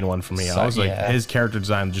 that's the main one for me. I was like, Yeah. his character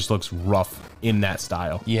design just looks rough in that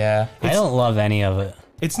style. Yeah. I don't love any of it.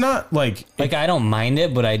 It's not like Like I don't mind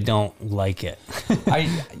it, but I don't like it.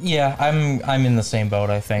 I'm in the same boat,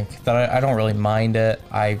 I think. That I don't really mind it.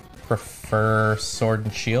 I prefer Sword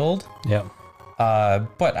and Shield. Yep.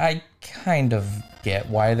 But I kind of get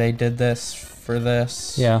why they did this for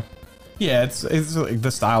this. Yeah. yeah, it's like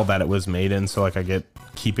the style that it was made in. So like I get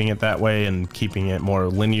keeping it that way and keeping it more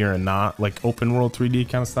linear and not like open world 3D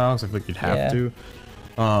kind of style. So I feel like you'd have Yeah.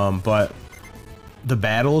 to. But the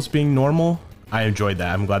battles being normal, I enjoyed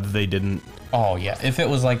that. I'm glad that they didn't. Oh yeah. If it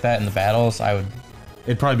was like that in the battles, I would.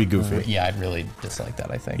 It'd probably be goofy. Yeah, I'd really dislike that.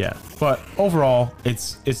 I think. Yeah, but overall,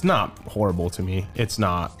 it's not horrible to me. It's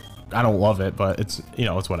not. I don't love it, but it's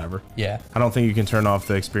it's whatever. Yeah. I don't think you can turn off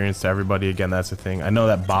the experience to everybody. Again, that's the thing. I know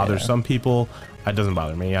that bothers Yeah. some people. It doesn't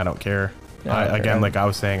bother me. I don't care. Yeah, I don't Again, care. like I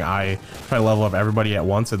was saying, I try to level up everybody at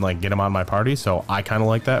once and like get them on my party. So I kind of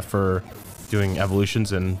like that for doing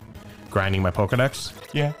evolutions and grinding my Pokedex.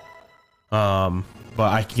 Yeah. But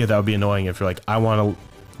I can get that would be annoying if you're like, I want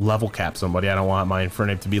to level cap somebody. I don't want my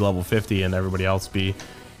Infernape to be level 50 and everybody else be,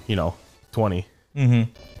 20.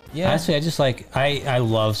 Yeah. Honestly, I just like I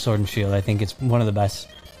love Sword and Shield. I think it's one of the best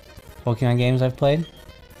Pokemon games I've played.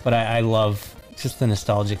 But I love just the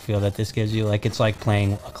nostalgic feel that this gives you. Like it's like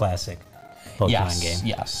playing a classic Pokemon yes. game.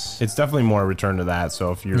 Yes. It's definitely more a return to that.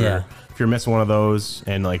 So if you're Yeah. if you're missing one of those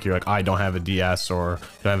and like you're like, I don't have a DS or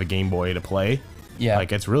don't have a Game Boy to play, Yeah.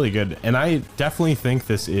 like it's really good. And I definitely think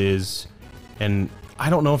this is, and I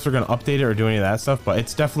don't know if they're gonna update it or do any of that stuff, but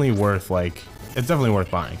it's definitely worth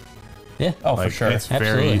buying. Yeah. Oh, Like for sure. it's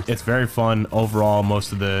Absolutely. it's very fun overall.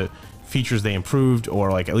 Most of the features they improved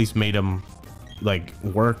or like at least made them like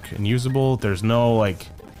work and usable. There's no like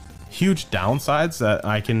huge downsides that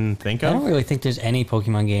I can think I don't of. really think there's any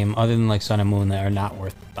Pokemon game other than like Sun and Moon that are not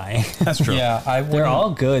worth buying. That's true. Yeah. I They're wouldn't-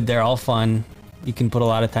 all good. They're all fun. You can put a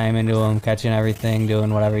lot of time into them, catching everything,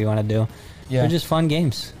 doing whatever you want to do. Yeah. They're just fun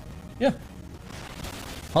games. Yeah.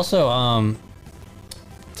 Also,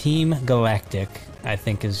 Team Galactic, I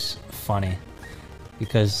think, is funny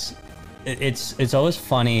because it's always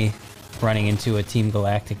funny running into a Team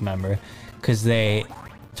Galactic member because they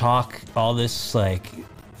talk all this like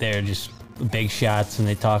they're just big shots and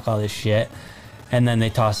they talk all this shit, and then they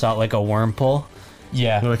toss out like a Wurmple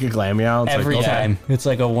Yeah. Like a Glameow. It's every like, okay. time. It's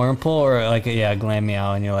like a Wurmple or like a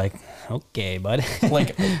Glameow, and you're like, okay, bud.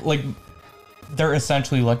 like they're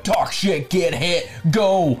essentially like talk shit, get hit,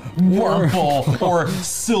 go Wurmple or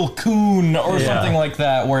Silcoon or Yeah. something like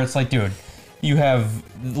that. Where it's like, dude, you have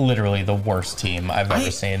literally the worst team I've ever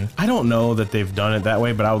seen. I don't know that they've done it that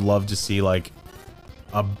way, but I would love to see like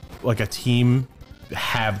a team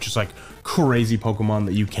have just like crazy Pokemon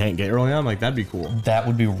that you can't get early on. Like that'd be cool. That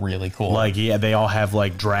would be really cool. Like yeah, they all have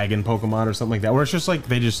like dragon Pokemon or something like that, where it's just like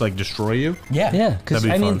they just like destroy you. yeah, Yeah, because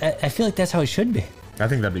That'd be I mean, fun. I feel like that's how it should be. I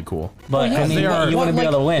think that'd be cool. But yeah, I mean, they are- you want to be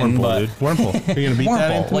able to win, Wurmple, but dude. Wurmple. You're gonna beat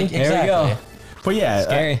that, Wurmple, Anthony? like There we exactly. go. But yeah,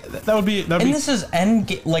 Scary. that would be. And this is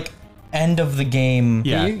end of the game.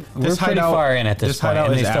 Yeah, We're pretty far in at this point,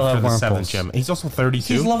 hideout and is they still after have the seventh Wurmples. gym. He's also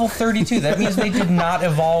 32. He's level 32. That means they did not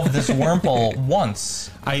evolve this Wurmple once.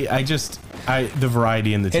 The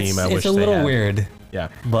variety in the team. I wish It's a they little had. weird, Yeah.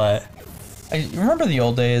 but I remember the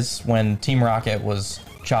old days when Team Rocket was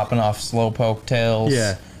chopping off Slowpoke tails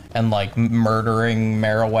Yeah. and like murdering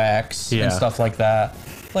Marowaks Yeah. and stuff like that.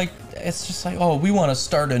 Like, it's just like, oh, we want to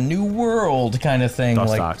start a new world kind of thing.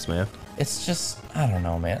 Like, Dustox, man. it's just, I don't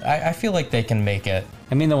know, man. I feel like they can make it.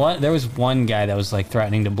 I mean, there was one guy that was like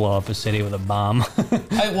threatening to blow up a city with a bomb.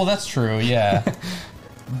 Well, that's true, yeah.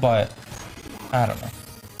 But, I don't know.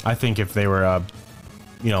 I think if they were a,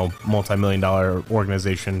 multi-million-dollar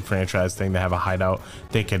organization franchise thing to have a hideout,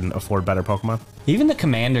 they can afford better Pokemon. Even the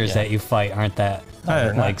commanders Yeah. that you fight aren't that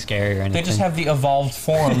they're like not. scary or anything. They just have the evolved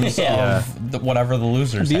forms Yeah. of whatever the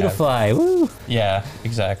losers have. Beautifly. Woo! Yeah,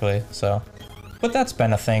 exactly. So, but that's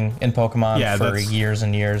been a thing in Pokemon Yeah, for that's- years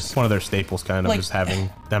and years. It's one of their staples, kind of, Like- just having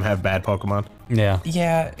them have bad Pokemon. Yeah.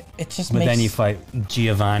 Yeah, it just But makes. then you fight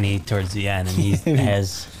Giovanni towards the end, and he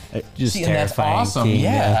has just See, and that's terrifying awesome, team.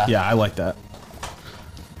 yeah. Yeah, I like that.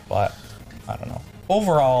 But I don't know.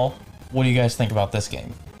 Overall, what do you guys think about this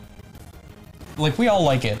game? Like, we all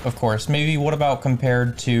like it, of course. Maybe what about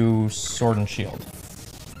compared to Sword and Shield?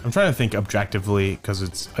 I'm trying to think objectively because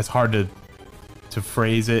it's hard to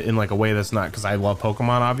phrase it in like a way that's not, because I love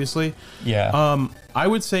Pokemon, obviously. Yeah. I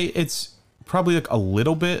would say it's probably like a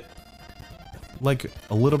little bit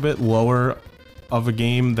lower of a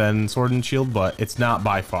game than Sword and Shield, but it's not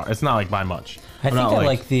by far. It's not like by much. I think not I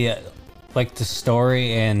like the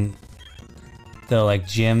story and the like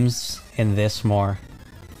gyms in this more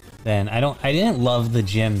than I didn't love the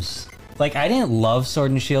gyms. Like I didn't love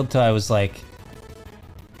Sword and Shield till I was like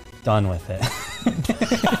done with it.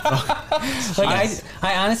 Like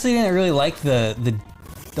I honestly didn't really like the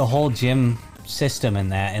whole gym system in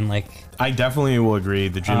that, and like I definitely will agree.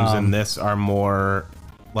 The gyms in this are more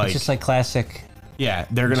like it's just like classic. yeah,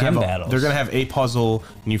 they're gonna gym have battles. they're gonna have a puzzle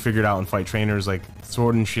and you figure it out and fight trainers. Like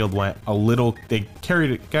Sword and Shield went a little, they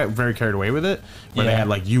got very carried away with it, where they Yeah. had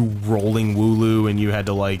like you rolling Wooloo and you had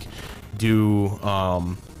to like do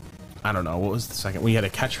I don't know, what was the second? We had to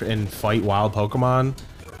catch and fight wild Pokemon,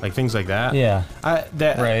 like things like that. Yeah.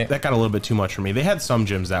 Right. That got a little bit too much for me. They had some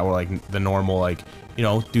gyms that were like the normal, like,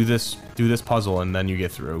 do this puzzle and then you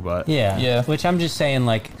get through. But Yeah. Yeah. Which I'm just saying,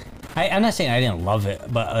 like, I'm not saying I didn't love it,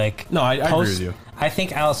 but like, No, I agree with you. I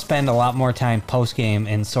think I'll spend a lot more time post game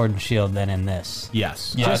in Sword and Shield than in this.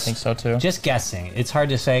 yes, yeah, just- I think so too. Just guessing. It's hard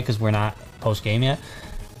to say because we're not post game yet,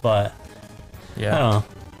 but yeah. I don't know.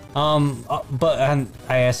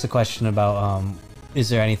 I asked the question about is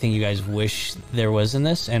there anything you guys wish there was in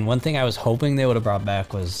this? And one thing I was hoping they would have brought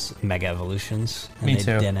back was Mega Evolutions. And Me they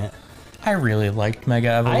too. didn't. I really liked Mega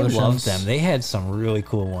I Evolutions. loved them. They had some really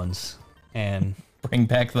cool ones. And Bring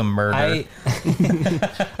back the murder.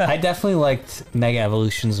 I definitely liked Mega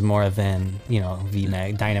Evolutions more than,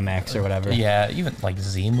 VMAX, Dynamax or whatever. Yeah, even like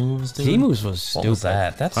Z moves, dude. Z moves was What stupid. was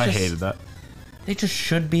that? That's I just, hated that. They just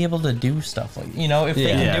should be able to do stuff like, if they Yeah.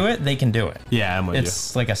 can Yeah. do it, they can do it. Yeah, I'm with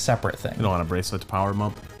It's like a separate thing. you. You don't want a bracelet to power them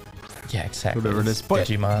up. Yeah, exactly. Whatever it is. But-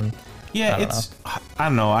 Digimon. Yeah, I don't I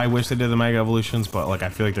don't know. I wish they did the Mega Evolutions, but like I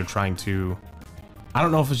feel like they're trying to. I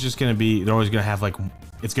don't know if it's just gonna be. They're always gonna have like.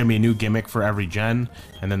 It's gonna be a new gimmick for every gen,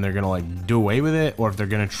 and then they're gonna like do away with it, or if they're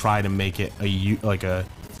gonna try to make it a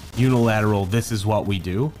unilateral. This is what we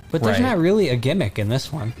do. But there's Right. not really a gimmick in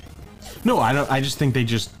this one. No, I don't. I just think they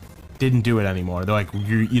just didn't do it anymore. They're like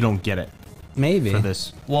you don't get it Maybe. for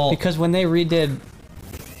this. Well, Because when they redid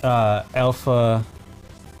Alpha,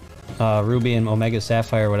 Ruby, and Omega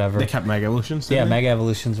Sapphire or whatever, They kept Mega Evolutions. yeah, didn't they? Mega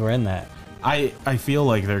Evolutions were in that. I feel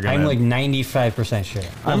like they're gonna. I'm like 95% sure.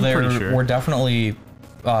 I'm pretty sure. we're definitely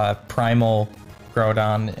Primal,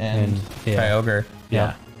 Groudon, and yeah. Kyogre.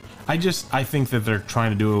 Yeah. I think that they're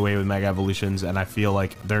trying to do away with Mega Evolutions, and I feel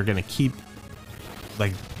like they're gonna keep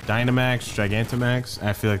like Dynamax, Gigantamax.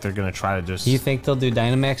 I feel like they're gonna try to just. Do you think they'll do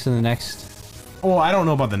Dynamax in the next? Well, I don't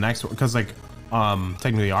know about the next one because like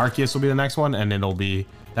technically Arceus will be the next one, and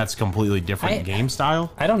that's completely different game style.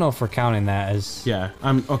 I don't know if we're counting that as Yeah,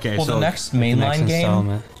 I'm okay. Well, so the next the mainline next game,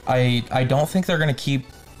 installment. I don't think they're going to keep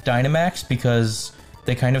Dynamax because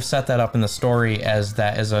they kind of set that up in the story as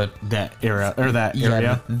that is a that era or that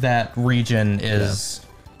area. that region is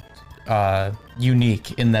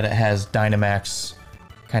unique in that it has Dynamax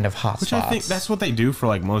kind of hotspots. Which I think that's what they do for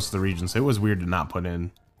like most of the regions. It was weird to not put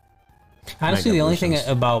in. honestly Mega the only thing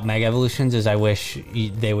Evolutions. about Mega Evolutions is I wish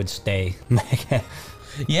they would stay Mega.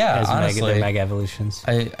 Yeah, as honestly, their Mega Evolutions.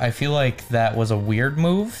 I feel like that was a weird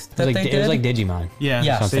move that they did. It was like Digimon. Yeah,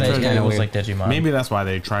 Yes, they tried to- it was weird. like Digimon. maybe that's why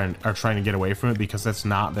they are trying to get away from it, because that's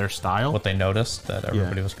not their style. what they noticed that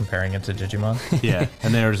everybody was comparing it to Digimon. Yeah,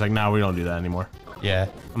 and they were just like, "No, we don't do that anymore." Yeah,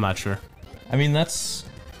 I'm not sure. I mean that's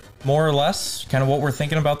more or less kind of what we're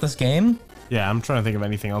thinking about this game. Yeah, I'm trying to think of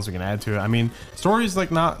anything else we can add to it. I mean, story's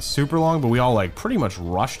like not super long, but we all like pretty much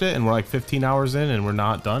rushed it, and we're like 15 hours in, and we're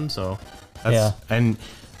not done. So, that's, Yeah. And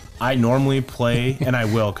I normally play, and I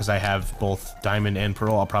will, because I have both Diamond and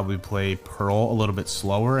Pearl. I'll probably play Pearl a little bit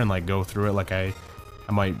slower and like go through it. Like I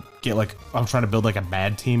might get like I'm trying to build like a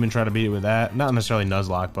bad team and try to beat it with that. Not necessarily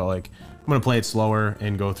Nuzlocke, but like I'm gonna play it slower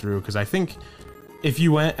and go through, because I think if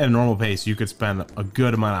you went at a normal pace, you could spend a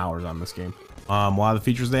good amount of hours on this game. A lot of the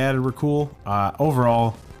features they added were cool.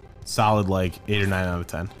 Overall, solid like 8 or 9 out of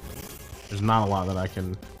 10. There's not a lot that I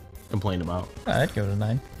can complain about. I'd give it a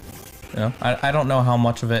 9. You know, I don't know how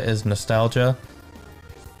much of it is nostalgia,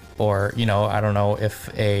 or you know, I don't know if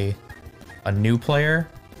a new player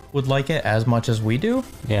would like it as much as we do.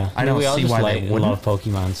 Yeah, I don't we all see just why they wouldn't. love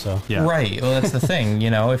Pokemon. So Yeah. Right. Well, that's the thing. You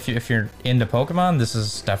know, if you're into Pokemon, this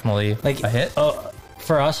is definitely like a hit.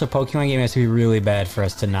 For us, a Pokemon game has to be really bad for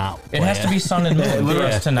us to not. It play has to be Sun and Moon for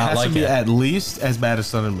us to not has like to be it. at least as bad as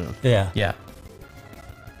Sun and Moon. Yeah. Yeah.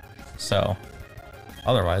 So,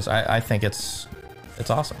 otherwise, I think it's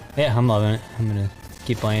awesome. Yeah, I'm loving it. I'm gonna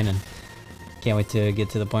keep playing and can't wait to get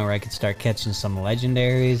to the point where I can start catching some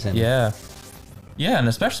legendaries and Yeah. Yeah, and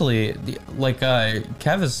especially like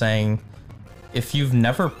Kev is saying, if you've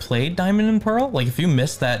never played Diamond and Pearl, like if you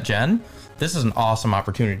missed that gen, this is an awesome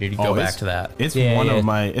opportunity to go back to that. It's Yeah, one yeah. of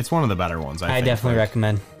my. It's one of the better ones. I think. definitely Like,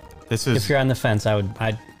 recommend. This is If you're on the fence,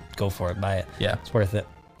 I'd go for it. Buy it. Yeah. It's worth it.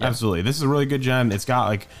 absolutely. This is a really good gen. It's got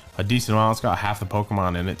like a decent amount. It's got half the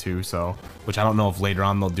Pokemon in it too. So, which I don't know if later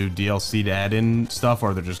on they'll do DLC to add in stuff,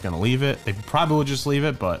 or they're just gonna leave it. They probably will just leave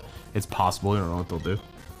it, but it's possible. I don't know what they'll do.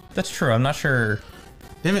 That's true. I'm not sure.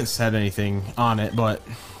 They haven't said anything on it, but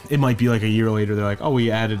it might be like a year later. They're like, "Oh, we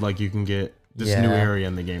added like you can get this new Yeah. area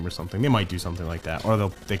in the game or something." They might do something like that,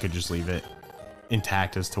 or they could just leave it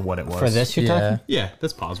intact as to what it was For this, you're Yeah. talking? Yeah,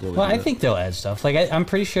 that's possible. Well, I think they'll add stuff. Like I'm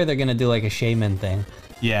pretty sure they're gonna do like a shaman thing.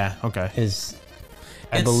 Yeah. Okay. Is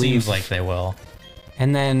I It believe seems like they will.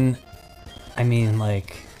 And then, I mean,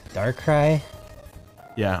 like Darkrai.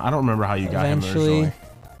 Yeah, I don't remember how you got him Eventually, originally.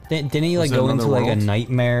 didn't he like it go another into like a world?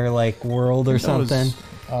 nightmare like world or That was- something?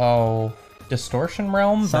 Oh, Distortion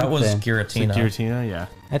Realm? That was Something. Giratina. Giratina, yeah.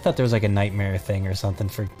 I thought there was like a nightmare thing or something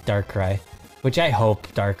for Darkrai, which I hope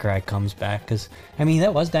Darkrai comes back because I mean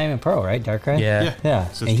that was Diamond Pearl, right? Darkrai. Yeah. Yeah. Yeah,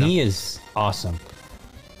 It's and just he is awesome.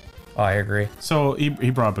 Oh, I agree. So he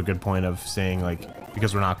brought up a good point of saying like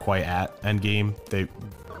because we're not quite at end game,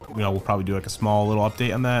 we'll probably do like a small little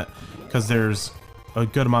update on that because there's a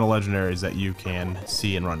good amount of legendaries that you can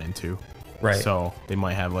see and run into. Right. So they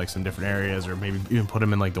might have like some different areas, or maybe even put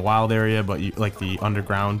them in like the wild area, but like the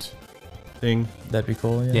underground thing. That'd be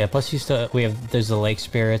cool. Yeah, plus there's the lake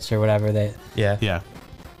spirits or whatever that Yeah. Yeah,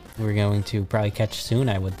 we're going to probably catch soon,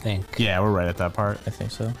 I would think. yeah, we're right at that part. I think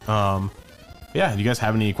so. Yeah, do you guys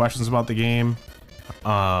have any questions about the game?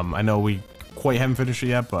 I know we quite haven't finished it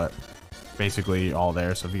yet, but basically all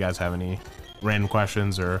there. So if you guys have any random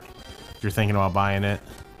questions, or if you're thinking about buying it,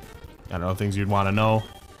 I don't know, things you'd want to know,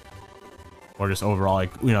 or just overall,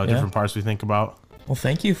 like, different parts we think about. Well,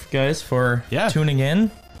 thank you guys for Yeah. tuning in.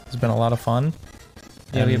 It's been a lot of fun.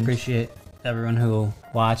 Yeah, we And- appreciate everyone who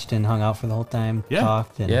watched and hung out for the whole time, Yeah.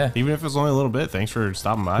 talked, and Yeah. Even if it's only a little bit, thanks for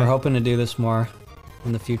stopping by. we're hoping to do this more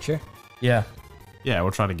in the future. Yeah. Yeah,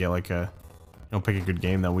 we'll try to get like pick a good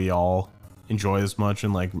game that we all enjoy as much,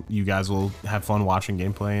 and like you guys will have fun watching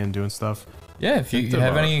gameplay and doing stuff. Yeah, if you Think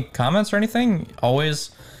have about any comments or anything,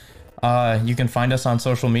 always you can find us on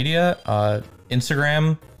social media.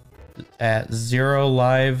 Instagram at Zero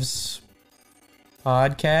Lives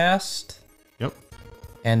Podcast, Yep.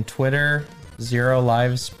 and Twitter Zero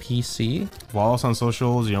Lives PC. Follow us on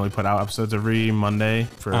socials. We put out episodes every Monday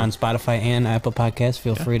for On Spotify and Apple Podcasts,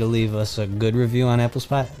 feel free to leave us a good review on Apple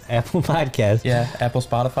Podcasts. Yeah, Apple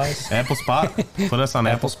Spotify's. Apple Spot. Put us on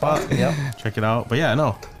Apple Spot. Yep. Check it out. But yeah,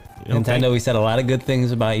 no. Nintendo, we said a lot of good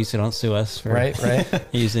things about you, so don't sue us for Right.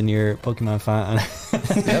 using your Pokemon font.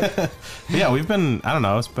 Yeah, we've been, I don't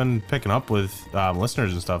know, it's been picking up with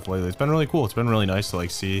listeners and stuff lately. It's been really cool. It's been really nice to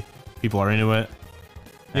like see people are into it,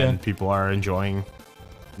 and people are enjoying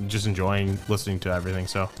listening to everything.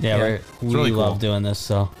 So Yeah, Yeah. we really love cool. doing this,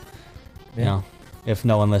 so you know, if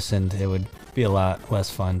no one listened, it would be a lot less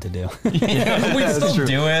fun to do. We'd still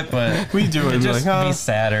do it, but we do it. it'd And be just like, be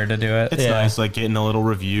sadder to do it. it's Yeah. nice like getting a little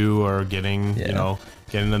review or getting, Yeah.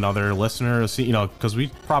 getting another listener, see, because we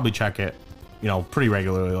probably check it, pretty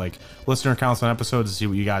regularly, like listener counts on episodes to see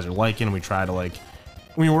what you guys are liking. We try to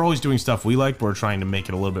we're always doing stuff we like, but we're trying to make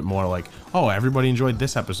it a little bit more like, oh, everybody enjoyed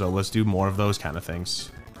this episode. Let's do more of those kind of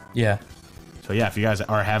things. Yeah. So yeah, if you guys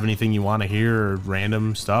have anything you want to hear or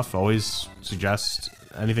random stuff, always suggest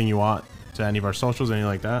anything you want to any of our socials, anything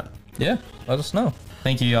like that. Yeah, let us know.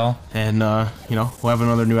 Thank you, y'all. And we'll have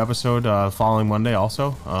another new episode following Monday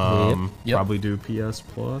also. Yep. Probably do PS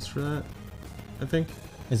Plus for that, I think.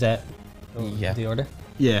 Is that Yeah. the order?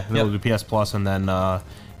 Yeah, and then we'll do PS Plus, and then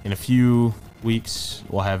in a few weeks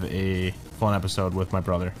we'll have a fun episode with my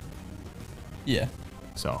brother. Yeah.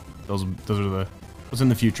 So those are what's in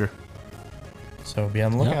the future. So be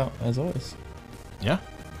on the lookout, as always. Yeah.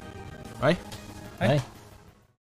 Bye. Bye.